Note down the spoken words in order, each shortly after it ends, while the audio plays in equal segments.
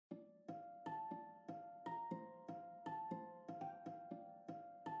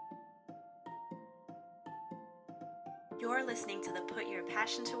You're listening to the Put Your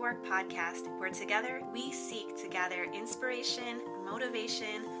Passion to Work podcast, where together we seek to gather inspiration,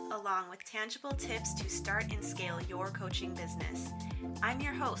 motivation, along with tangible tips to start and scale your coaching business. I'm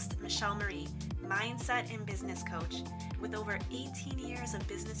your host, Michelle Marie, mindset and business coach. With over 18 years of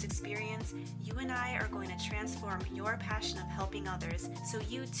business experience, you and I are going to transform your passion of helping others so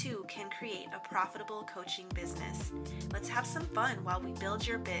you too can create a profitable coaching business. Let's have some fun while we build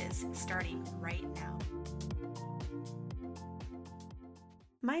your biz, starting right now.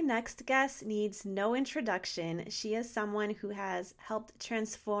 My next guest needs no introduction. She is someone who has helped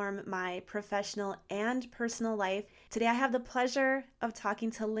transform my professional and personal life. Today I have the pleasure of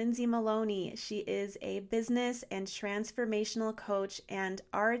talking to Lindsay Maloney. She is a business and transformational coach and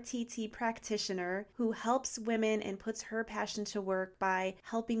RTT practitioner who helps women and puts her passion to work by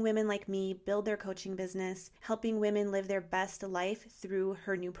helping women like me build their coaching business, helping women live their best life through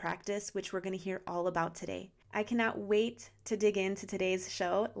her new practice, which we're going to hear all about today. I cannot wait to dig into today's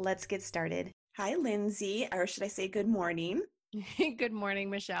show. Let's get started. Hi, Lindsay, or should I say good morning? Good morning,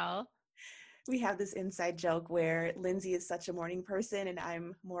 Michelle. We have this inside joke where Lindsay is such a morning person and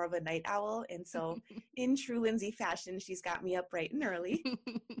I'm more of a night owl. And so in true Lindsay fashion, she's got me up bright and early.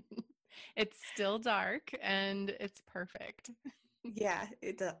 It's still dark and it's perfect. Yeah,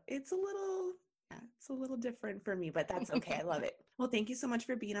 it's a little different for me, but that's okay. I love it. Well, thank you so much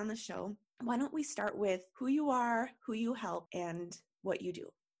for being on the show. Why don't we start with who you are, who you help, and what you do?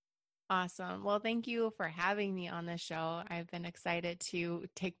 Awesome. Well, thank you for having me on this show. I've been excited to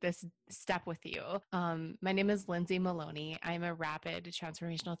take this step with you. My name is Lindsay Maloney. I'm a rapid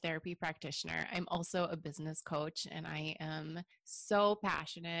transformational therapy practitioner. I'm also a business coach, and I am so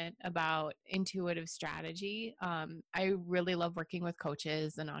passionate about intuitive strategy. I really love working with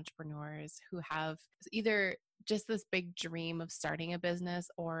coaches and entrepreneurs who have either just this big dream of starting a business,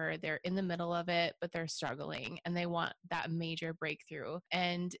 or they're in the middle of it, but they're struggling and they want that major breakthrough.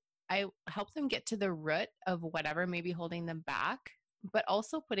 And I help them get to the root of whatever may be holding them back, but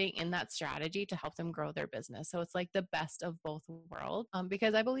also putting in that strategy to help them grow their business. So it's like the best of both worlds,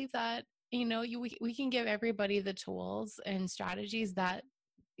 because I believe that, we can give everybody the tools and strategies that,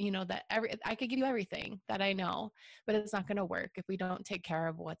 I could give you everything that I know, but it's not going to work if we don't take care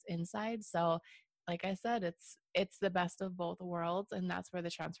of what's inside. So like I said, it's the best of both worlds, and that's where the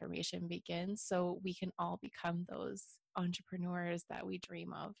transformation begins. So we can all become those entrepreneurs that we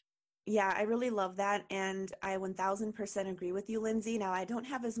dream of. Yeah, I really love that. And I 1000% agree with you, Lindsay. Now, I don't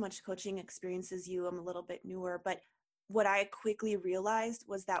have as much coaching experience as you. I'm a little bit newer, but what I quickly realized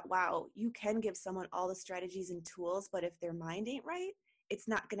was that, wow, you can give someone all the strategies and tools, but if their mind ain't right, it's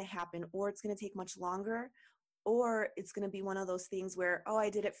not going to happen, or it's going to take much longer, or it's going to be one of those things where, oh,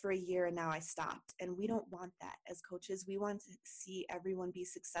 I did it for a year and now I stopped. And we don't want that as coaches. We want to see everyone be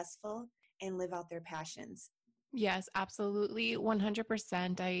successful and live out their passions. Yes, absolutely.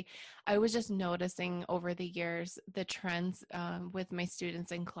 100%. I was just noticing over the years the trends with my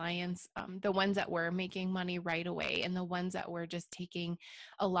students and clients, the ones that were making money right away and the ones that were just taking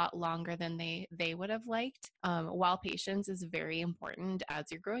a lot longer than they would have liked. While patience is very important as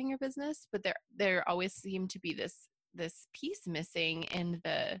you're growing your business, but there always seemed to be this piece missing in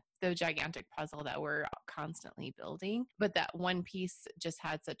the gigantic puzzle that we're constantly building. But that one piece just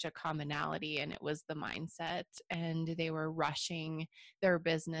had such a commonality, and it was the mindset. And they were rushing their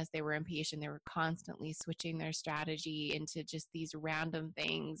business. They were impatient. They were constantly switching their strategy into just these random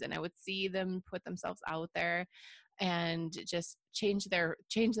things. And I would see them put themselves out there and just change their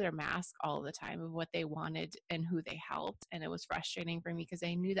mask all the time of what they wanted and who they helped. And it was frustrating for me because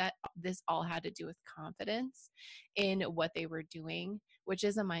I knew that this all had to do with confidence in what they were doing, which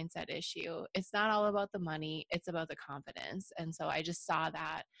is a mindset issue. It's not all about the money, it's about the confidence. And so I just saw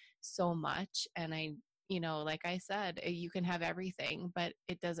that so much. And like I said, you can have everything, but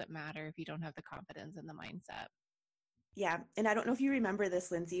it doesn't matter if you don't have the confidence and the mindset. Yeah. And I don't know if you remember this,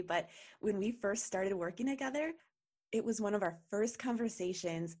 Lindsay, but when we first started working together, it was one of our first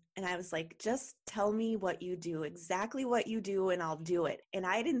conversations. And I was like, just tell me what you do, exactly what you do, and I'll do it. And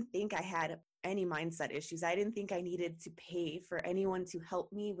I didn't think I had any mindset issues. I didn't think I needed to pay for anyone to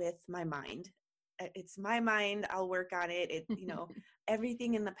help me with my mind. It's my mind. I'll work on it.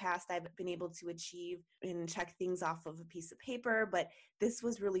 Everything in the past I've been able to achieve and check things off of a piece of paper, but this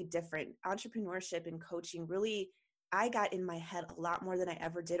was really different. Entrepreneurship and coaching really, I got in my head a lot more than I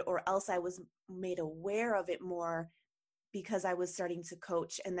ever did, or else I was made aware of it more because I was starting to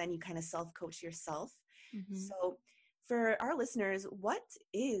coach, and then you kind of self-coach yourself. Mm-hmm. So for our listeners, what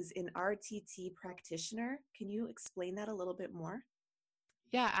is an RTT practitioner? Can you explain that a little bit more?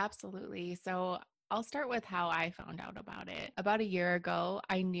 Yeah, absolutely. So I'll start with how I found out about it. About a year ago,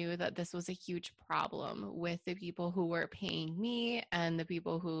 I knew that this was a huge problem with the people who were paying me and the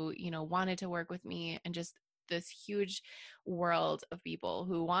people who, wanted to work with me, and just this huge world of people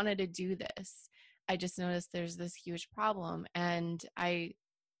who wanted to do this. I just noticed there's this huge problem, and I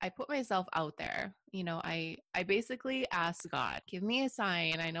put myself out there. I basically asked God, give me a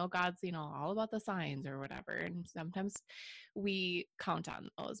sign. I know God's, all about the signs or whatever. And sometimes we count on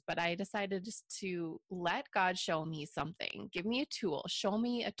those, but I decided just to let God show me something, give me a tool, show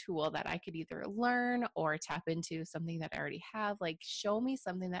me a tool that I could either learn or tap into something that I already have. Like, show me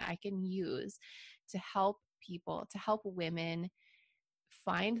something that I can use to help people, to help women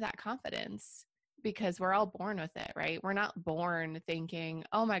find that confidence, because we're all born with it, right? We're not born thinking,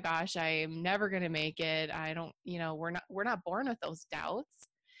 "Oh my gosh, I'm never going to make it." I don't, we're not born with those doubts.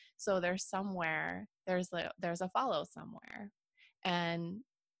 So there's a follow somewhere. And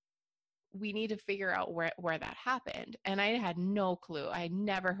we need to figure out where that happened. And I had no clue. I had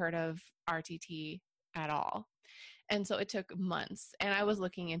never heard of RTT at all. And so it took months, and I was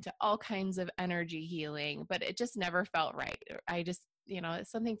looking into all kinds of energy healing, but it just never felt right. I just,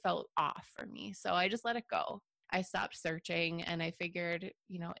 something felt off for me. So I just let it go. I stopped searching, and I figured,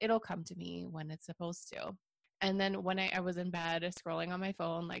 it'll come to me when it's supposed to. And then when I was in bed scrolling on my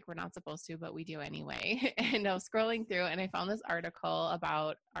phone, like we're not supposed to, but we do anyway. And I was scrolling through, and I found this article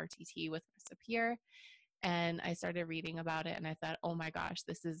about RTT with Marissa Peer. And I started reading about it, and I thought, oh my gosh,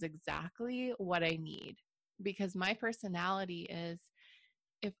 this is exactly what I need. Because my personality is,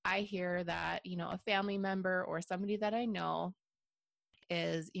 if I hear that, a family member or somebody that I know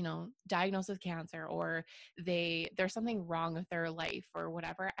is, diagnosed with cancer, or there's something wrong with their life or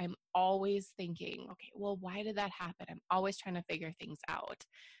whatever, I'm always thinking, okay, well, why did that happen? I'm always trying to figure things out.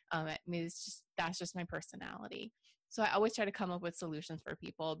 That's just my personality. So I always try to come up with solutions for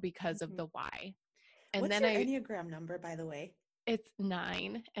people because of the why. And What's then your Enneagram number, by the way? It's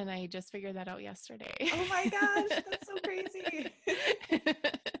 9, and I just figured that out yesterday. Oh my gosh, that's so crazy.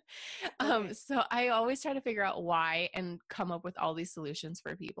 Okay. So I always try to figure out why and come up with all these solutions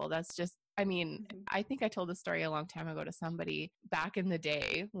for people. That's just, I think I told the story a long time ago to somebody back in the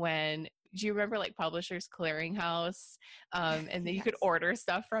day when, do you remember like Publishers Clearinghouse? And then you could order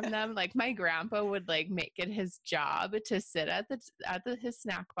stuff from them. Like my grandpa would like make it his job to sit at his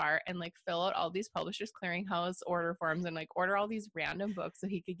snack bar and like fill out all these Publishers Clearinghouse order forms and like order all these random books so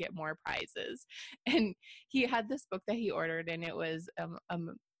he could get more prizes. And he had this book that he ordered, and it was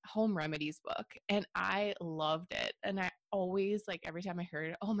home remedies book, and I loved it. And I always, like, every time I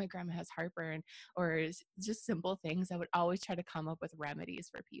heard, oh, my grandma has heartburn, or just simple things, I would always try to come up with remedies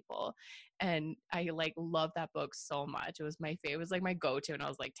for people. And I like loved that book so much. It was my favorite. It was like my go-to when I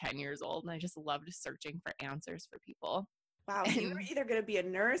was like 10 years old, and I just loved searching for answers for people. Wow, so you were either going to be a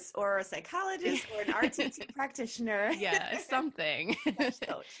nurse or a psychologist or an RTT practitioner. Yeah, something.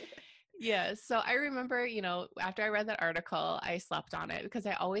 Yeah. So I remember, after I read that article, I slept on it, because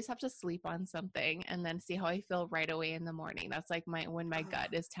I always have to sleep on something and then see how I feel right away in the morning. That's like when my gut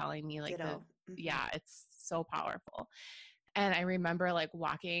is telling me like, yeah, it's so powerful. And I remember like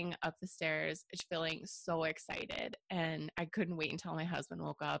walking up the stairs feeling so excited, and I couldn't wait until my husband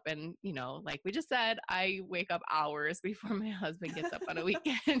woke up. And, like we just said, I wake up hours before my husband gets up on a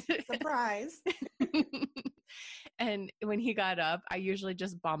weekend. Surprise. And when he got up, I usually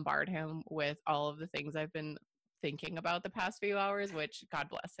just bombard him with all of the things I've been thinking about the past few hours, which God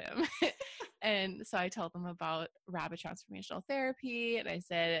bless him. And so I told him about Rapid Transformational Therapy. And I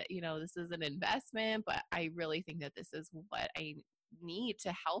said, this is an investment, but I really think that this is what I need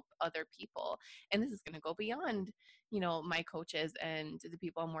to help other people. And this is going to go beyond, my coaches and the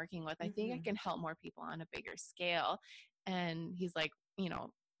people I'm working with. I think I can help more people on a bigger scale. And he's like,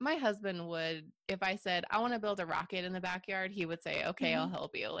 my husband would, if I said, I want to build a rocket in the backyard, he would say, okay, I'll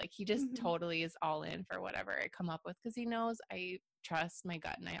help you. Like he just totally is all in for whatever I come up with, because he knows I trust my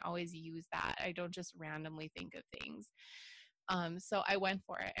gut, and I always use that. I don't just randomly think of things. So I went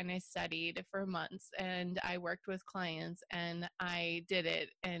for it, and I studied for months, and I worked with clients, and I did it.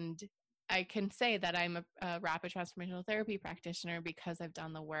 And I can say that I'm a rapid transformational therapy practitioner because I've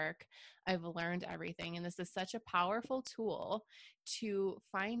done the work. I've learned everything. And this is such a powerful tool to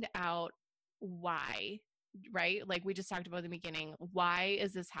find out why, right? Like we just talked about in the beginning, why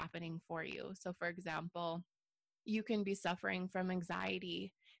is this happening for you? So for example, you can be suffering from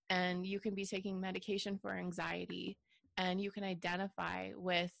anxiety, and you can be taking medication for anxiety, and you can identify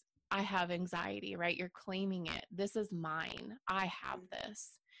with, I have anxiety, right? You're claiming it. This is mine. I have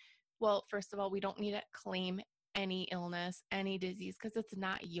this. Well, first of all, we don't need to claim any illness, any disease, because it's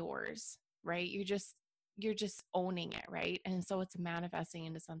not yours, right? you're just owning it, right? And so it's manifesting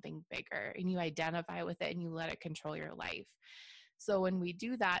into something bigger, and you identify with it and you let it control your life. So when we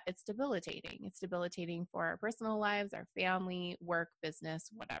do that, it's debilitating. It's debilitating for our personal lives, our family, work, business,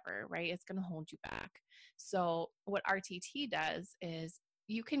 whatever, right? It's going to hold you back. So what RTT does is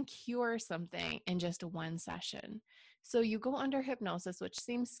you can cure something in just one session. So you go under hypnosis, which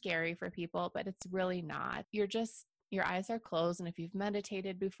seems scary for people, but it's really not. Your eyes are closed. And if you've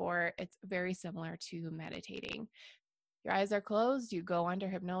meditated before, it's very similar to meditating. Your eyes are closed, you go under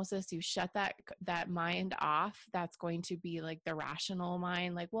hypnosis, you shut that mind off. That's going to be like the rational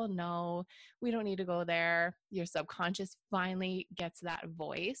mind, like, well, no, we don't need to go there. Your subconscious finally gets that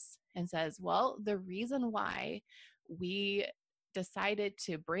voice and says, well, the reason why we decided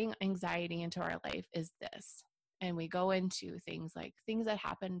to bring anxiety into our life is this. And we go into things like things that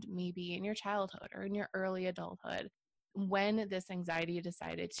happened maybe in your childhood or in your early adulthood, when this anxiety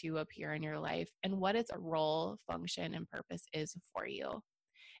decided to appear in your life and what its role, function, and purpose is for you.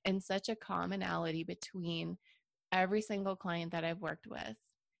 And such a commonality between every single client that I've worked with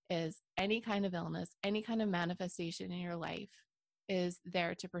is any kind of illness, any kind of manifestation in your life is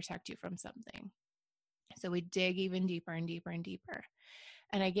there to protect you from something. So we dig even deeper and deeper and deeper.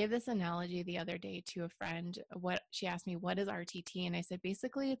 And I gave this analogy the other day to a friend. She asked me, what is RTT? And I said,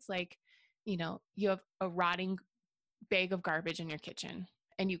 basically, it's like, you have a rotting bag of garbage in your kitchen,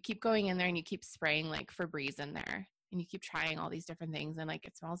 and you keep going in there and you keep spraying like Febreze in there, and you keep trying all these different things, and like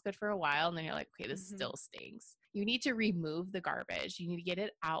it smells good for a while, and then you're like, okay, this still stinks. You need to remove the garbage. You need to get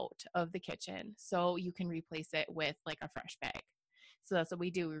it out of the kitchen so you can replace it with like a fresh bag. So that's what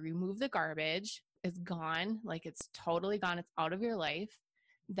we do. We remove the garbage. It's gone, like it's totally gone. It's out of your life.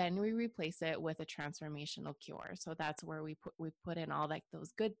 Then we replace it with a transformational cure. So that's where we put in all like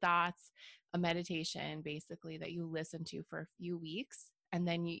those good thoughts, a meditation basically that you listen to for a few weeks, and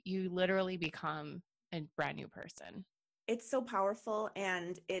then you literally become a brand new person. It's so powerful,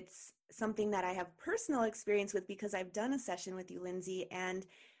 and it's something that I have personal experience with because I've done a session with you, Lindsay, and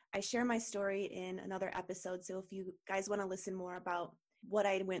I share my story in another episode. So if you guys want to listen more about what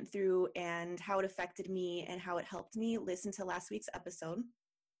I went through and how it affected me and how it helped me, listen to last week's episode.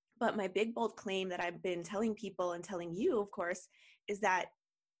 But my big, bold claim that I've been telling people and telling you, of course, is that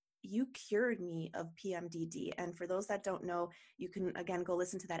you cured me of PMDD. And for those that don't know, you can, again, go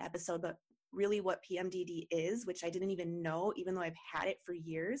listen to that episode. But really what PMDD is, which I didn't even know, even though I've had it for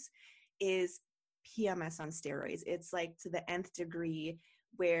years, is PMS on steroids. It's like to the nth degree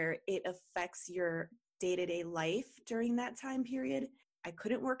where it affects your day-to-day life during that time period. I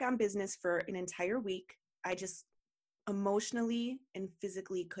couldn't work on business for an entire week. I just emotionally and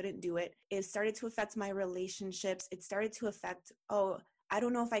physically couldn't do it. It started to affect my relationships. It started to affect, I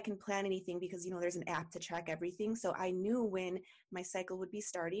don't know if I can plan anything because, there's an app to track everything. So I knew when my cycle would be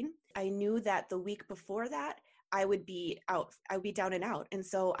starting. I knew that the week before that, I would be out. I would be down and out. And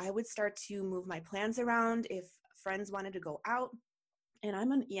so I would start to move my plans around if friends wanted to go out. And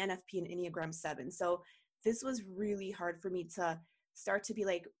I'm an ENFP and Enneagram 7. So this was really hard for me to start to be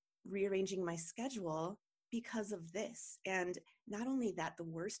like rearranging my schedule because of this. And not only that, the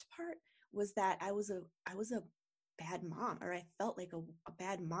worst part was that I was a bad mom, or I felt like a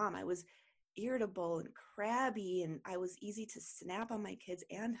bad mom. I was irritable and crabby, and I was easy to snap on my kids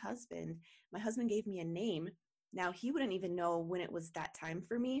and husband. My husband gave me a name. Now he wouldn't even know when it was that time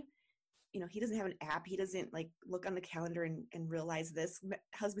for me. He doesn't have an app. He doesn't like look on the calendar and realize this.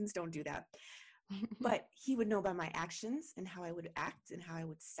 Husbands don't do that. But he would know by my actions and how I would act and how I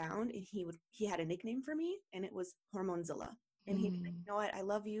would sound. And he had a nickname for me, and it was Hormonezilla. And he'd be like, you know what? I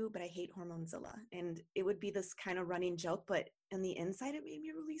love you, but I hate Hormonezilla. And it would be this kind of running joke, but on the inside, it made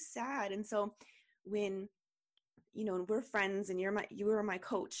me really sad. And so when, we're friends and you were my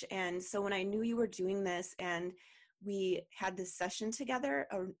coach. And so when I knew you were doing this and we had this session together,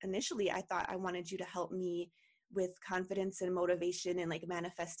 initially I thought I wanted you to help me with confidence and motivation and like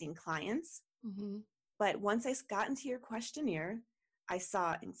manifesting clients. Mm-hmm. But once I got into your questionnaire, I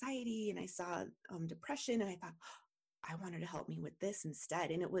saw anxiety and I saw depression, and I thought, I wanted to help me with this instead.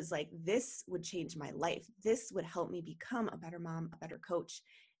 And it was like, this would change my life. This would help me become a better mom, a better coach,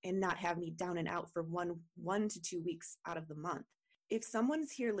 and not have me down and out for one to 2 weeks out of the month. If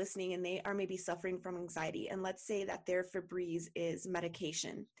someone's here listening and they are maybe suffering from anxiety, and let's say that their Febreze is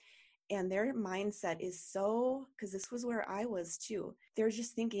medication, and their mindset is because this was where I was too. They're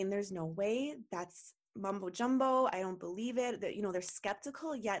just thinking there's no way, that's mumbo jumbo. I don't believe it. That, they're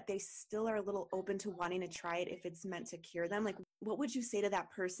skeptical, yet they still are a little open to wanting to try it if it's meant to cure them. Like, what would you say to that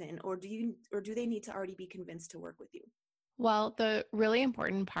person? Or do they need to already be convinced to work with you? Well, the really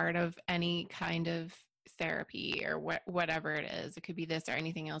important part of any kind of therapy or whatever it is, it could be this or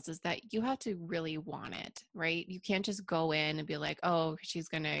anything else, is that you have to really want it, right? You can't just go in and be like, oh, she's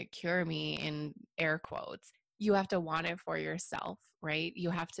going to cure me in air quotes. You have to want it for yourself, right? You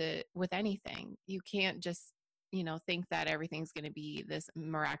have to, with anything, you can't just, think that everything's going to be this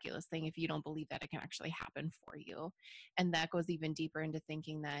miraculous thing if you don't believe that it can actually happen for you. And that goes even deeper into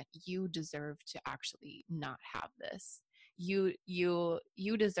thinking that you deserve to actually not have this. You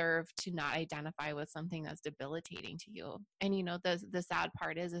deserve to not identify with something that's debilitating to you. And the sad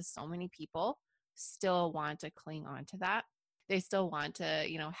part is so many people still want to cling on to that. They still want to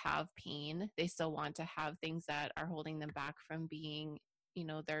have pain. They still want to have things that are holding them back from being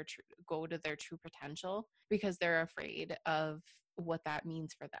go to their true potential, because they're afraid of what that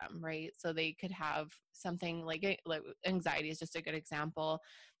means for them, right? So they could have something like anxiety is just a good example.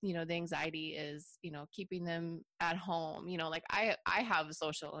 The anxiety is keeping them at home. Like I have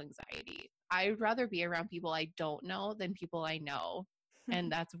social anxiety. I'd rather be around people I don't know than people I know, and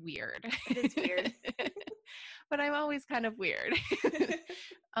that's weird. It is weird. But I'm always kind of weird.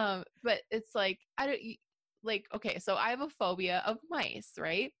 But it's like, I don't like, okay, so I have a phobia of mice,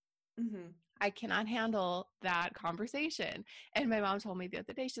 right? Mm-hmm. I cannot handle that conversation. And my mom told me the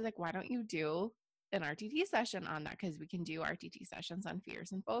other day, she's like, why don't you do an RTT session on that? Because we can do RTT sessions on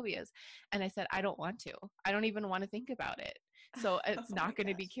fears and phobias. And I said, I don't want to. I don't even want to think about it. So it's not going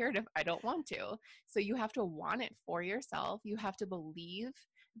to be cured if I don't want to. So you have to want it for yourself. You have to believe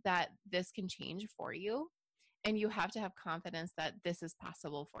that this can change for you. And you have to have confidence that this is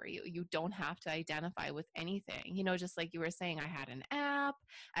possible for you. You don't have to identify with anything. Just like you were saying, I had an app,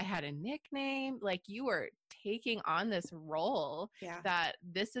 I had a nickname. Like, you were taking on this role that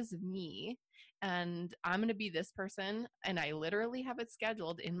this is me, and I'm going to be this person. And I literally have it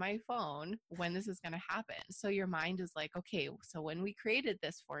scheduled in my phone when this is going to happen. So your mind is like, okay, so when we created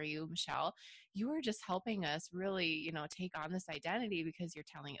this for you, Michelle, you were just helping us really, take on this identity, because you're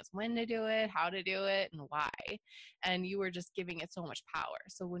telling us when to do it, how to do it, and why. And you were just giving it so much power.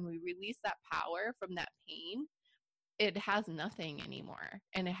 So when we release that power from that pain, it has nothing anymore,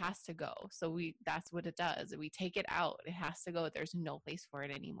 and it has to go. So that's what it does. We take it out. It has to go. There's no place for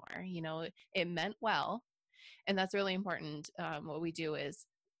it anymore. It meant well. And that's really important. What we do is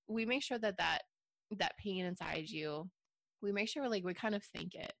we make sure that pain inside you, we make sure we kind of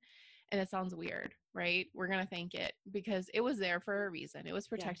thank it. And it sounds weird, right? We're going to thank it because it was there for a reason. It was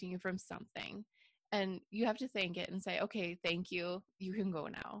protecting you from something. And you have to thank it and say, okay, thank you. You can go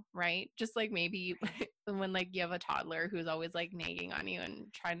now, right? Just like maybe when you have a toddler who's always nagging on you and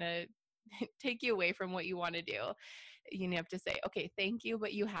trying to take you away from what you want to do. You have to say, okay, thank you,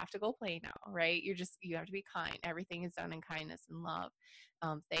 but you have to go play now, right? You have to be kind. Everything is done in kindness and love.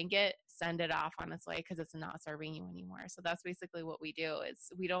 Thank it, send it off on its way, because it's not serving you anymore. So that's basically what we do. Is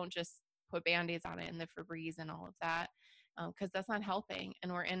we don't just put Band-Aids on it and the Febreze and all of that, because that's not helping.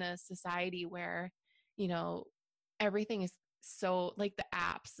 And we're in a society where everything is so the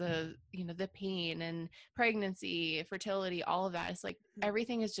apps, the pain and pregnancy, fertility, all of that. It's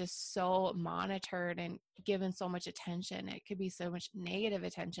everything is just so monitored and given so much attention. It could be so much negative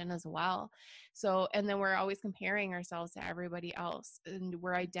attention as well. So, and then we're always comparing ourselves to everybody else, and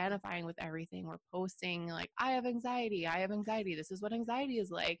we're identifying with everything. We're posting I have anxiety. This is what anxiety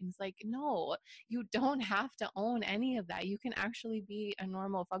is like. And it's no, you don't have to own any of that. You can actually be a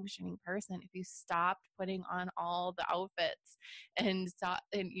normal functioning person if you stopped putting on all the outfits and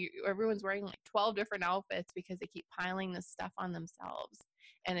everyone's wearing 12 different outfits because they keep piling this stuff on themselves.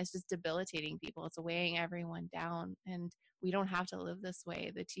 And it's just debilitating people. It's weighing everyone down. And we don't have to live this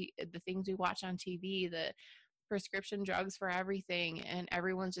way. The things we watch on TV, the prescription drugs for everything, and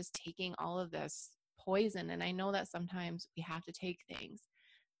everyone's just taking all of this poison. And I know that sometimes we have to take things,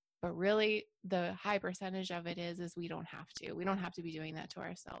 but really the high percentage of it is we don't have to. We don't have to be doing that to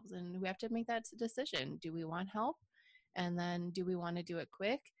ourselves. And we have to make that decision. Do we want help? And then do we want to do it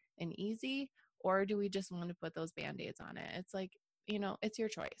quick and easy? Or do we just want to put those Band-Aids on it? It's it's your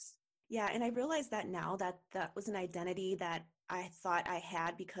choice. Yeah. And I realize that now that was an identity that I thought I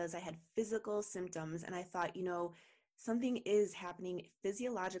had because I had physical symptoms. And I thought, something is happening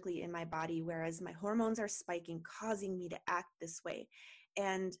physiologically in my body, whereas my hormones are spiking, causing me to act this way.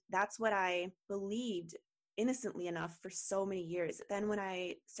 And that's what I believed innocently enough for so many years. Then when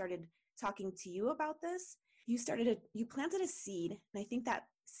I started talking to you about this, you planted a seed. And I think that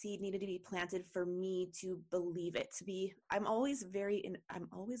seed needed to be planted for me to believe it, I'm always a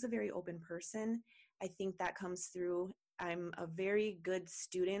very open person. I think that comes through. I'm a very good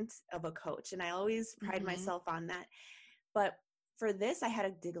student of a coach, and I always pride myself on that. But for this, I had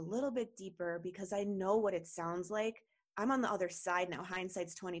to dig a little bit deeper because I know what it sounds like I'm on the other side now.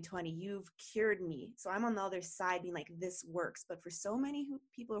 Hindsight's 2020. You've cured me. So I'm on the other side being like, this works. But for so many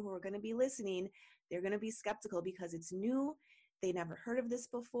people who are going to be listening, they're going to be skeptical because it's new. They never heard of this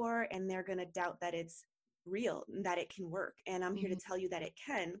before. And they're going to doubt that it's real and that it can work. And I'm here to tell you that it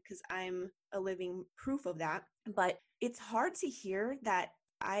can, because I'm a living proof of that. But it's hard to hear that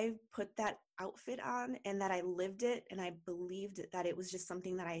I put that outfit on and that I lived it and I believed that it was just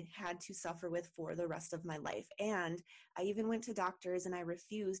something that I had to suffer with for the rest of my life. And I even went to doctors and I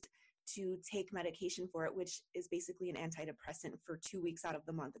refused to take medication for it, which is basically an antidepressant for 2 weeks out of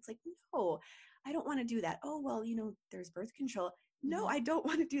the month. It's like, no, I don't want to do that. Oh, well, there's birth control. No, I don't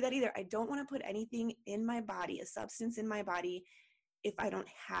want to do that either. I don't want to put anything in my body, a substance in my body, if I don't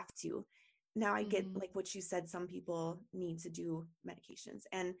have to. Now I get like what you said, some people need to do medications.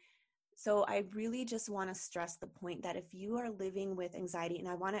 And so I really just want to stress the point that if you are living with anxiety, and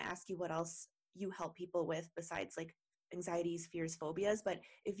I want to ask you what else you help people with besides like anxieties, fears, phobias, but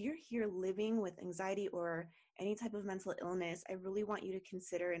if you're here living with anxiety or any type of mental illness, I really want you to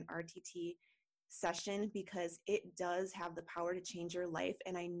consider an RTT session, because it does have the power to change your life.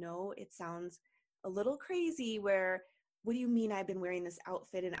 And I know it sounds a little crazy where, what do you mean I've been wearing this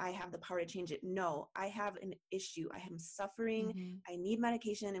outfit and I have the power to change it? No, I have an issue. I am suffering. I need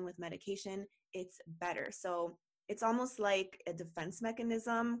medication, and with medication, it's better. So it's almost like a defense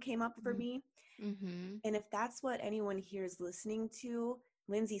mechanism came up for me. And if that's what anyone here is listening to,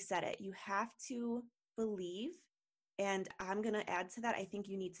 Lindsay said it. You have to believe. And I'm going to add to that, I think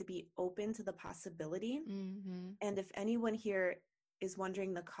you need to be open to the possibility. And if anyone here is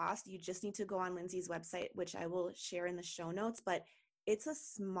wondering the cost, you just need to go on Lindsay's website, which I will share in the show notes, but it's a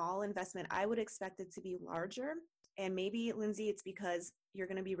small investment. I would expect it to be larger. And maybe, Lindsay, it's because you're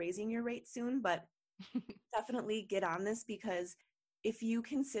going to be raising your rate soon, but definitely get on this, because if you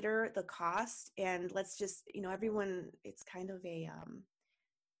consider the cost, and let's just, everyone, it's kind of a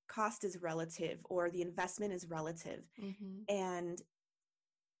cost is relative, or the investment is relative. And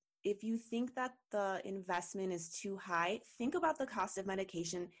if you think that the investment is too high, think about the cost of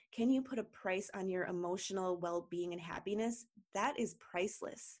medication. Can you put a price on your emotional well-being and happiness? That is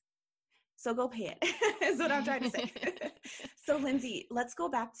priceless. So go pay it, is what I'm trying to say. So Lindsay, let's go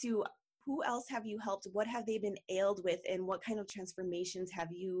back to, who else have you helped? What have they been ailed with? And what kind of transformations have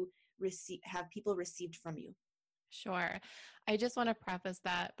people received from you? Sure. I just want to preface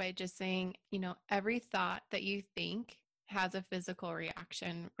that by just saying, every thought that you think has a physical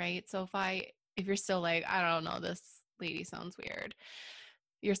reaction, right? So if you're still like, I don't know, this lady sounds weird,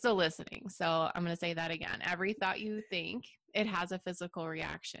 you're still listening. So I'm going to say that again. Every thought you think, it has a physical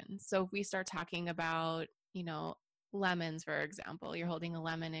reaction. So if we start talking about, lemons, for example, you're holding a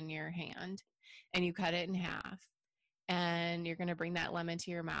lemon in your hand and you cut it in half, and you're going to bring that lemon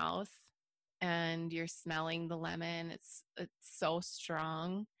to your mouth, and you're smelling the lemon. It's so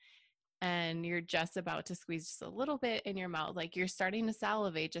strong. And you're just about to squeeze just a little bit in your mouth. Like, you're starting to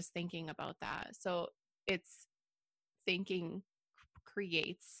salivate just thinking about that. So it's thinking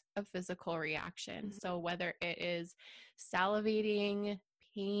creates a physical reaction. So whether it is salivating,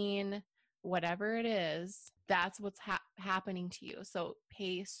 pain, whatever it is, that's what's happening to you. So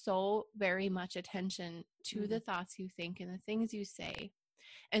pay so very much attention to the thoughts you think and the things you say,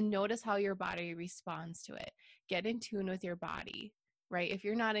 and notice how your body responds to it. Get in tune with your body. Right? If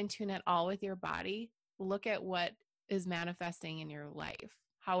you're not in tune at all with your body, look at what is manifesting in your life.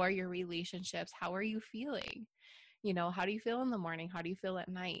 How are your relationships? How are you feeling? How do you feel in the morning? How do you feel at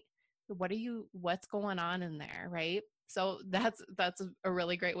night? What's going on in there? Right? So that's a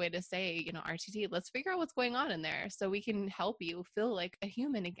really great way to say, RTT, let's figure out what's going on in there so we can help you feel like a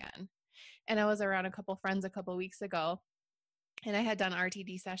human again. And I was around a couple friends a couple weeks ago, and I had done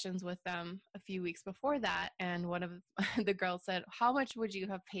RTD sessions with them a few weeks before that. And one of the girls said, how much do you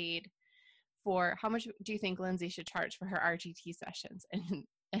think Lindsay should charge for her RTT sessions? And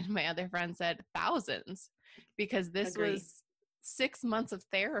my other friend said, thousands, because this was 6 months of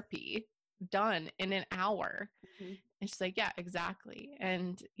therapy done in an hour. And she's like, yeah, exactly.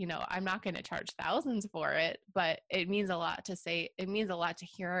 And, I'm not going to charge thousands for it, but it means a lot to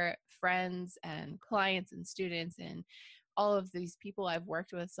hear friends and clients and students and all of these people I've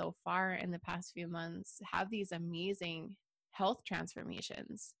worked with so far in the past few months have these amazing health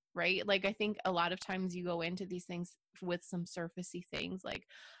transformations, right? Like, I think a lot of times you go into these things with some surfacey things, like,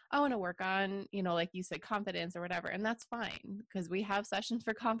 I want to work on, like you said, confidence or whatever. And that's fine, because we have sessions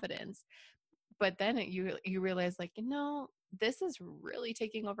for confidence. But then you realize, like, this is really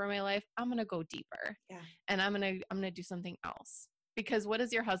taking over my life. I'm going to go deeper. Yeah. And I'm going to do something else. Because what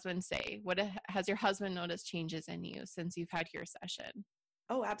does your husband say? Has your husband noticed changes in you since you've had your session?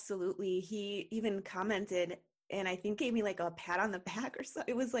 Oh, absolutely. He even commented and I think gave me like a pat on the back or so.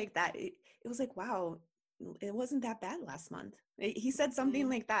 It was like that. It was like, wow, it wasn't that bad last month. He said something Mm.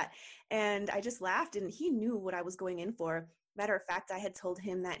 like that. And I just laughed, and he knew what I was going in for. Matter of fact, I had told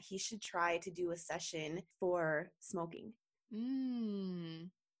him that he should try to do a session for smoking. Mm.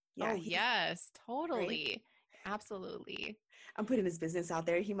 Yeah, Oh, he's yes, right. totally. Absolutely. I'm putting his business out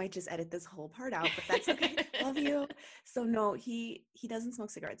there. He might just edit this whole part out, but that's okay. Love you. So no, he doesn't smoke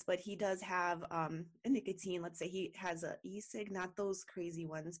cigarettes, but he does have a nicotine. Let's say he has a e-cig, not those crazy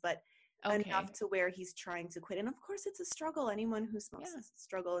ones, but enough Okay. to where he's trying to quit. And of course, it's a struggle. Anyone who smokes Yeah. is a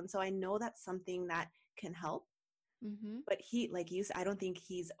struggle, and so I know that's something that can help. Mm-hmm. But he, like you said, I don't think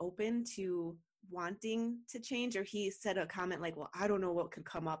he's open to wanting to change. Or he said a comment like, "Well, I don't know what could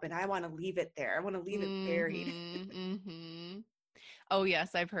come up, and I want to leave it there. I want to leave it buried." Mm-hmm. Mm-hmm. Oh,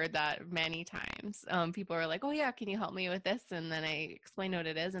 yes, I've heard that many times. People are like, "Oh, yeah, can you help me with this?" And then I explain what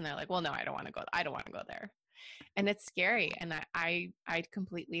it is, and they're like, "Well, no, I don't want to go. I don't want to go there." And it's scary. And I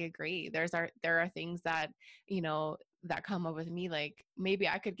completely agree. There are things that that come up with me, like maybe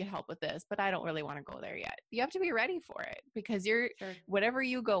I could get help with this, but I don't really want to go there yet. You have to be ready for it, because Sure. whatever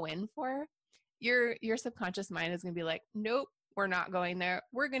you go in for, your subconscious mind is going to be like, nope, we're not going there.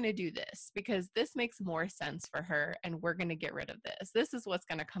 We're going to do this because this makes more sense for her, and we're going to get rid of this. This is what's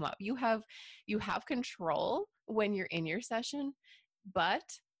going to come up. You have control when you're in your session, but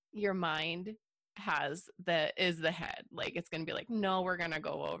your mind is the head. Like, it's going to be like, no, we're going to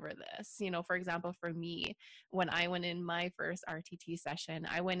go over this. For example, for me, when I went in my first RTT session,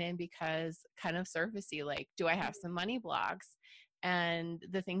 I went in because kind of surfacey, like, do I have some money blocks? And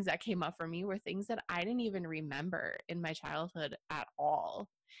the things that came up for me were things that I didn't even remember in my childhood at all.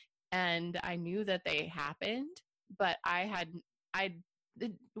 And I knew that they happened, but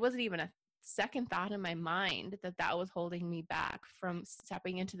it wasn't even a second thought in my mind that that was holding me back from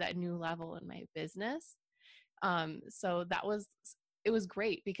stepping into that new level in my business. So it was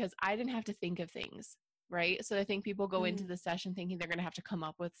great because I didn't have to think of things, right? So I think people go into Mm. the session thinking they're going to have to come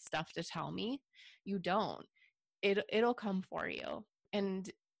up with stuff to tell me. You don't. It'll come for you. And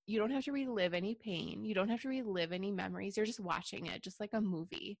you don't have to relive any pain. You don't have to relive any memories. You're just watching it, just like a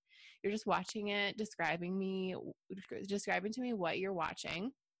movie. You're just watching it, describing to me what you're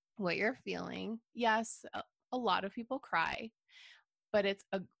watching, what you're feeling. Yes, a lot of people cry, but it's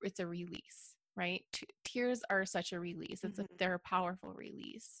a release, right? Tears are such a release. Mhm. They're a powerful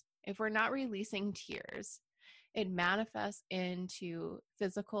release. If we're not releasing tears, it manifests into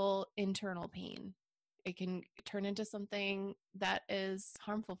physical internal pain. It can turn into something that is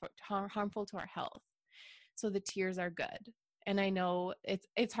harmful to our health. So the tears are good. And I know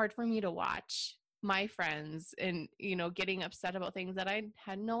it's hard for me to watch my friends and getting upset about things that I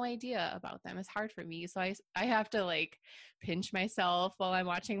had no idea about them. Is hard for me. So I have to like pinch myself while I'm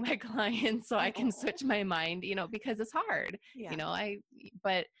watching my clients so I can Oh, switch my mind, because it's hard. yeah. I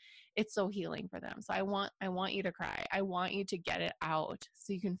but it's so healing for them. So I want you to cry. I want you to get it out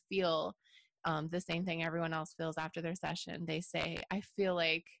so you can feel the same thing everyone else feels after their session. They say, I feel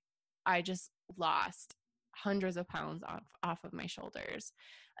like I just lost hundreds of pounds off of my shoulders.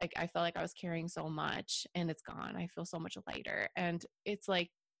 Like, I felt like I was carrying so much and it's gone. I feel so much lighter. And it's like,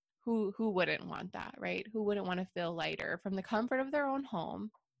 who wouldn't want that, right? Who wouldn't want to feel lighter from the comfort of their own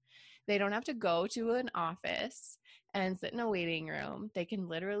home? They don't have to go to an office and sit in a waiting room. They can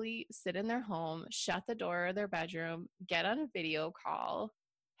literally sit in their home, shut the door of their bedroom, get on a video call,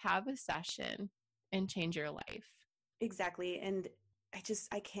 have a session, and change your life. Exactly. And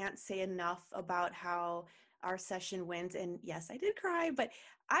I can't say enough about how our session went. And yes, I did cry, but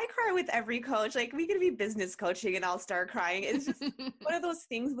I cry with every coach. Like, we could be business coaching and I'll start crying. It's just one of those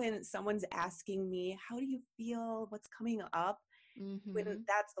things when someone's asking me, how do you feel? What's coming up? When Mm-hmm.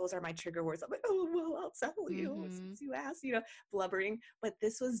 those are my trigger words. I'm like, oh, well, I'll tell you Mm-hmm. since you asked, blubbering. But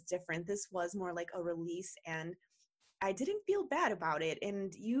this was different. This was more like a release, and I didn't feel bad about it.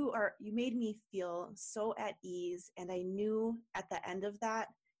 And you made me feel so at ease. And I knew at the end of that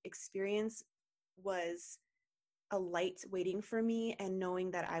experience was a light waiting for me, and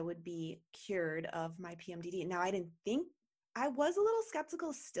knowing that I would be cured of my PMDD. Now, I was a little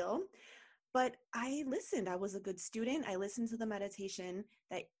skeptical still, but I listened. I was a good student. I listened to the meditation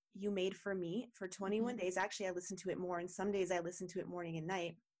that you made for me for 21 Mm-hmm. days. Actually, I listened to it more, and some days I listened to it morning and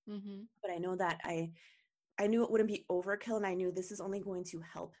night. Mm-hmm. But I know that I knew it wouldn't be overkill, and I knew this is only going to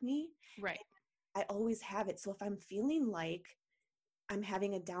help me. Right. I always have it. So if I'm feeling like I'm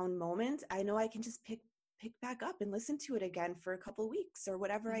having a down moment, I know I can just pick back up and listen to it again for a couple weeks or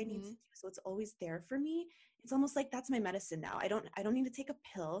whatever I need to Mm-hmm. do. So it's always there for me. It's almost like that's my medicine now. I don't need to take a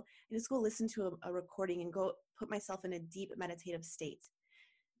pill. I just go listen to a recording and go put myself in a deep meditative state.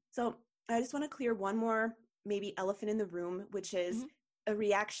 So I just want to clear one more maybe elephant in the room, which is a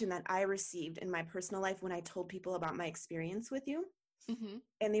reaction that I received in my personal life when I told people about my experience with you. Mm-hmm.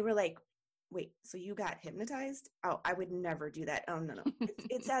 And they were like, wait, so you got hypnotized? Oh, I would never do that. Oh, no.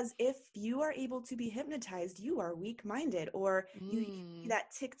 It's as if you are able to be hypnotized, you are weak-minded. Or you see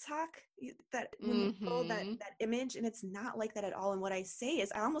that TikTok, that when they pull that image, and it's not like that at all. And what I say is,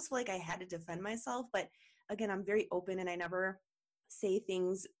 I almost feel like I had to defend myself. But again, I'm very open and I never say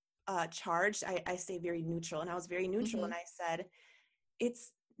things charged. I stay very neutral. And I was very neutral. And I said,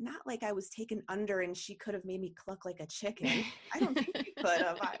 it's not like I was taken under and she could have made me cluck like a chicken. I don't think she could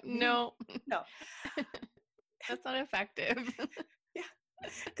have. No. No. That's not effective. Yeah.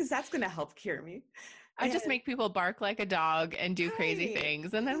 Because that's going to help cure me. I just make people bark like a dog and do crazy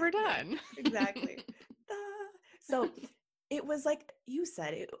things, and then we're done. Exactly. So it was like you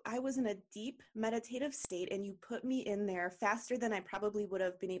said, I was in a deep meditative state, and you put me in there faster than I probably would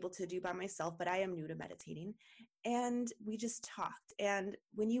have been able to do by myself, but I am new to meditating. And we just talked. And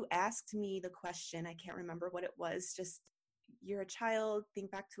when you asked me the question, I can't remember what it was, just, you're a child,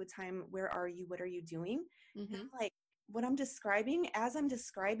 think back to a time, where are you, what are you doing? And I'm like, what I'm describing, as I'm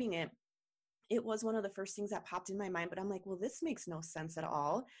describing it, it was one of the first things that popped in my mind, but I'm like, well, this makes no sense at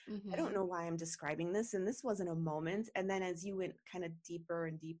all. I don't know why I'm describing this. And this wasn't a moment. And then as you went kind of deeper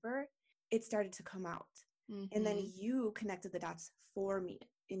and deeper, it started to come out. And then you connected the dots for me.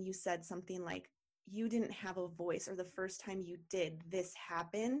 And you said something like, you didn't have a voice, or the first time you did, this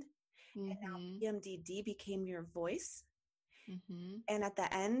happened. And now EMDD became your voice. And at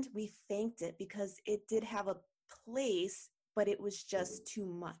the end, we thanked it because it did have a place, but it was just too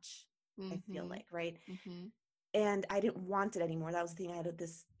much. I feel like, right? And I didn't want it anymore. That was the thing. I had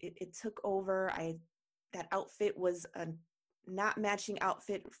this, it took over. That outfit was a not matching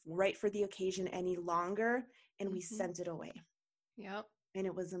outfit right for the occasion any longer. And we sent it away. Yep. And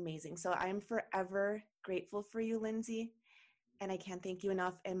it was amazing. So I'm forever grateful for you, Lindsay. And I can't thank you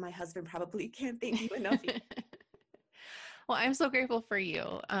enough. And my husband probably can't thank you enough either. Well, I'm so grateful for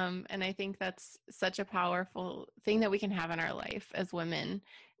you. And I think that's such a powerful thing that we can have in our life as women.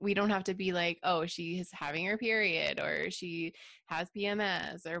 We don't have to be like, oh, she is having her period, or she has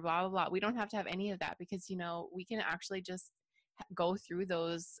PMS, or blah, blah, blah. We don't have to have any of that, because, we can actually just go through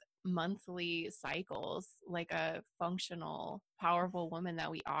those monthly cycles like a functional, powerful woman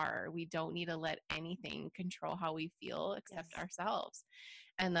that we are. We don't need to let anything control how we feel except ourselves.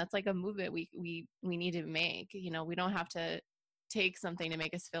 And that's like a movement we need to make. We don't have to take something to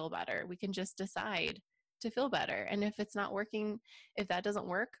make us feel better. We can just decide to feel better. And if it's not working, if that doesn't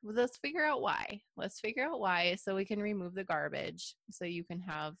work, let's figure out why. Let's figure out why, so we can remove the garbage, so you can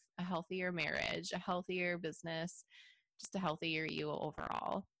have a healthier marriage, a healthier business, just a healthier you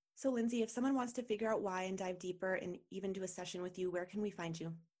overall. So Lindsay, if someone wants to figure out why and dive deeper and even do a session with you, where can we find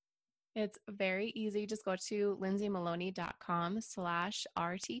you? It's very easy. Just go to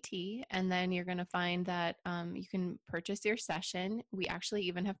lindsaymaloney.com/RTT, and then you're going to find that you can purchase your session. We actually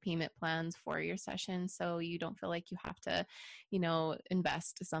even have payment plans for your session, so you don't feel like you have to,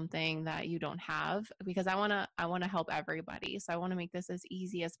 invest something that you don't have, because I want to help everybody. So I want to make this as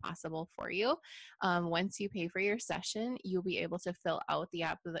easy as possible for you. Once you pay for your session, you'll be able to fill out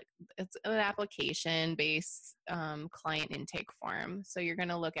it's an application-based client intake form. So you're going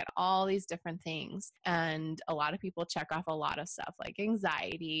to look at all these different things, and a lot of people check off a lot of stuff like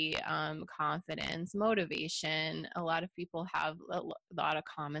anxiety, confidence, motivation. A lot of people have a lot of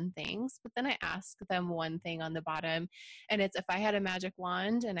common things, but then I ask them one thing on the bottom, and it's, if I had a magic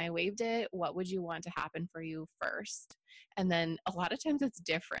wand and I waved it, what would you want to happen for you first? And then a lot of times it's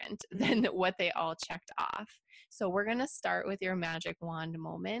different than what they all checked off. So we're going to start with your magic wand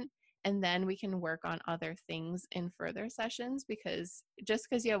moment, and then we can work on other things in further sessions, because just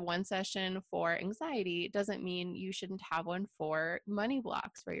because you have one session for anxiety doesn't mean you shouldn't have one for money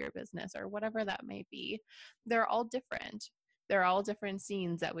blocks for your business or whatever that may be. They're all different. They're all different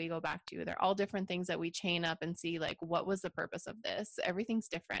scenes that we go back to. They're all different things that we chain up and see, like, what was the purpose of this? Everything's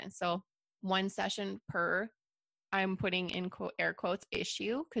different. So one session per, I'm putting in air quotes,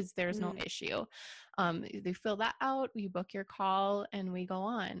 issue, because there's no issue. They fill that out, you book your call, and we go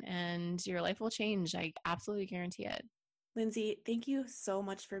on, and your life will change. I absolutely guarantee it. Lindsay, thank you so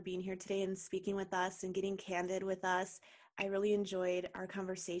much for being here today and speaking with us and getting candid with us. I really enjoyed our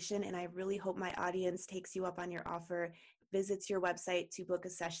conversation, and I really hope my audience takes you up on your offer, visits your website to book a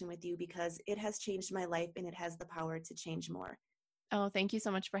session with you, because it has changed my life and it has the power to change more. Oh, thank you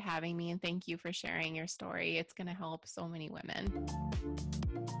so much for having me, and thank you for sharing your story. It's going to help so many women.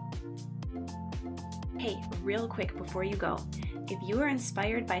 Hey, real quick before you go, if you are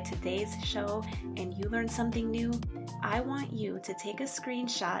inspired by today's show and you learned something new, I want you to take a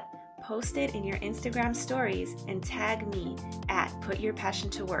screenshot post it in your Instagram stories and tag me at Put Your Passion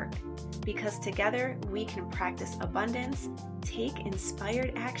to Work, because together we can practice abundance, take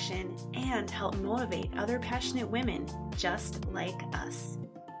inspired action, and help motivate other passionate women just like us.